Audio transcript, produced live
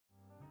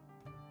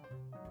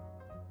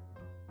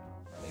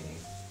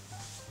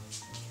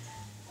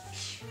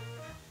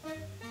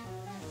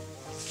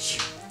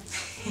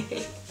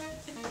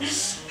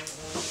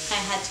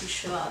to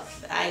show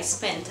off. I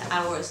spent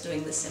hours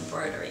doing this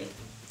embroidery.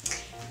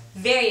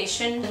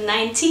 Variation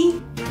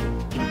 19.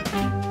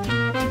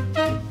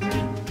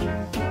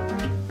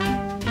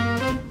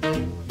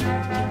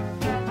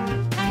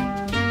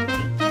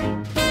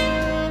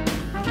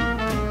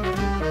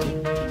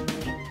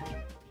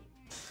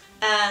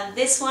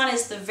 This one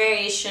is the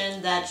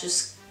variation that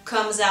just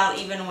comes out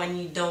even when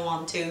you don't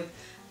want to,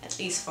 at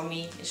least for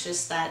me. It's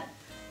just that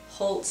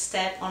hold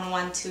step on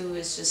 1-2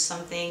 is just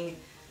something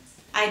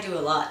I do a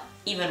lot,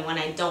 even when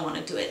I don't want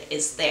to do it,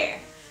 it's there.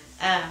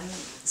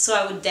 So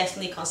I would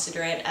definitely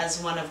consider it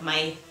as one of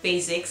my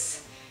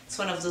basics. It's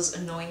one of those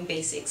annoying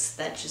basics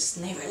that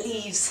just never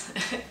leaves.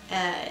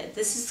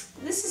 This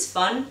is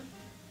fun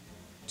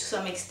to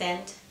some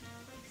extent.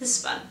 This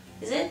is fun.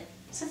 Is it?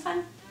 Is it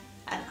fun?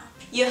 I don't know.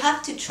 You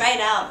have to try it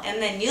out and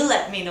then you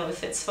let me know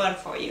if it's fun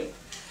for you.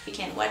 You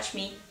can watch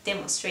me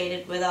demonstrate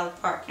it without a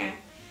partner,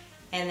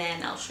 and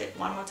then I'll show it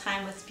one more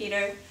time with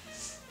Peter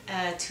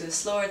to a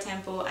slower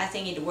tempo. I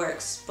think it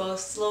works both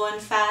slow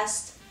and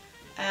fast.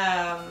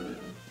 It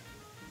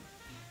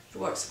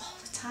works all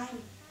the time.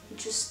 It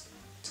just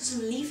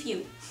doesn't leave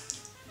you.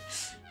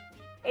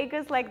 It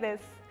goes like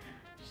this.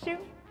 Shoo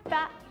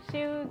ba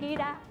shoo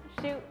gida,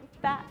 shoo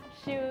ba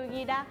shoo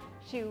gida,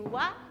 shoo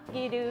wa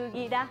gidu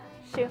gida,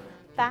 shoo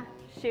ba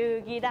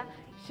shoo gida,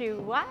 shoo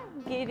wa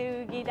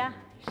gidu gida,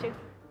 shoo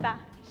ba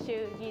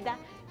shoo gida,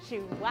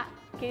 shoo wa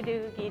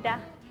gidu gida,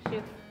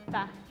 shoo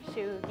ba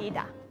shoo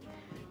gida.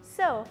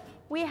 So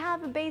we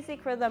have a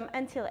basic rhythm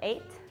until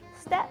 8.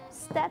 Step,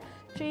 step,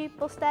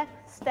 triple step,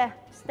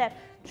 step, step,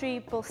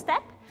 triple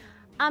step.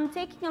 I'm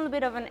taking a little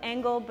bit of an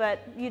angle, but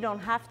you don't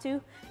have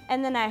to.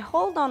 And then I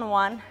hold on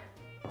 1,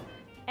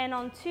 and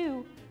on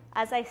 2,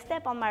 as I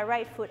step on my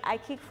right foot, I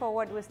kick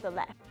forward with the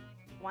left.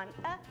 1,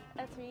 a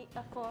 3,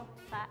 a 4,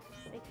 5,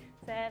 6,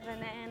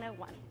 7, and a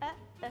 1, a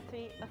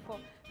 3, a 4,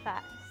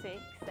 5,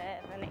 6,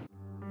 7, 8.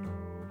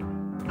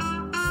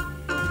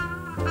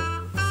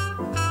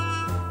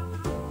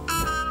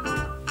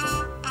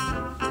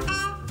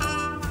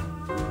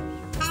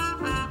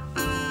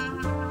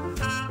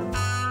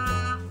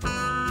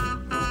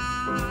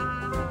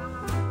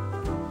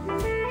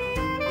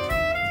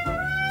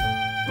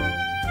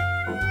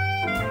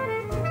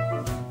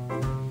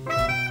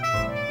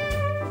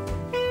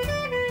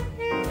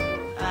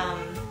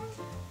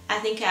 I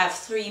think I have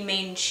 3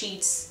 main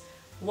sheets.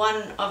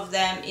 One of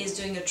them is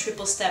doing a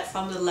triple step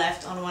from the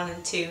left on 1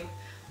 and 2.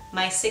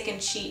 My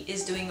second sheet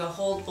is doing a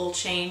hold bolt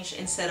change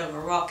instead of a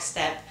rock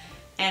step.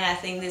 And I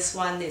think this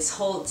one, this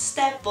hold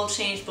step, bolt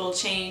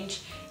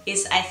change,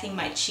 is I think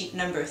my sheet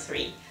number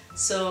 3.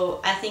 So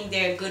I think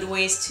they're good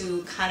ways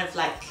to kind of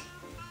like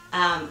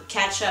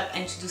catch up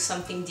and to do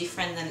something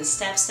different than a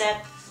step.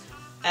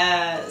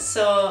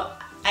 So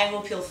I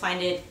hope you'll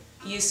find it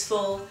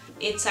useful.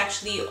 It's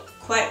actually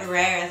quite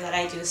rare that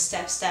I do a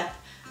step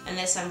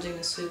unless I'm doing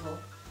a swivel.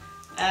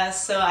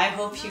 So I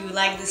hope you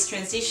like this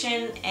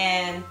transition,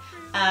 and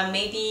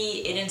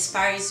maybe it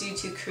inspires you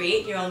to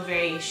create your own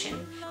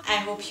variation. I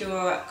hope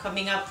you're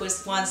coming up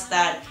with ones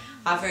that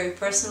are very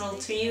personal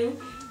to you,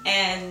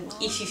 and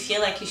if you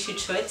feel like you should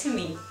show it to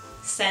me,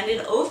 send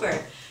it over.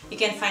 You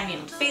can find me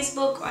on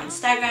Facebook or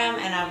Instagram,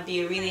 and I'll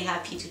be really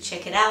happy to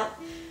check it out.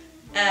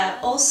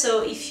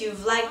 Also, if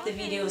you've liked the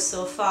video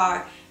so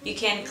far, you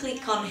can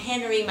click on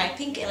Henry my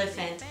pink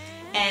elephant,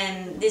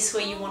 and this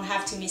way you won't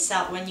have to miss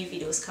out when new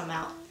videos come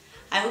out.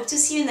 I hope to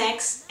see you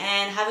next,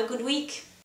 and have a good week!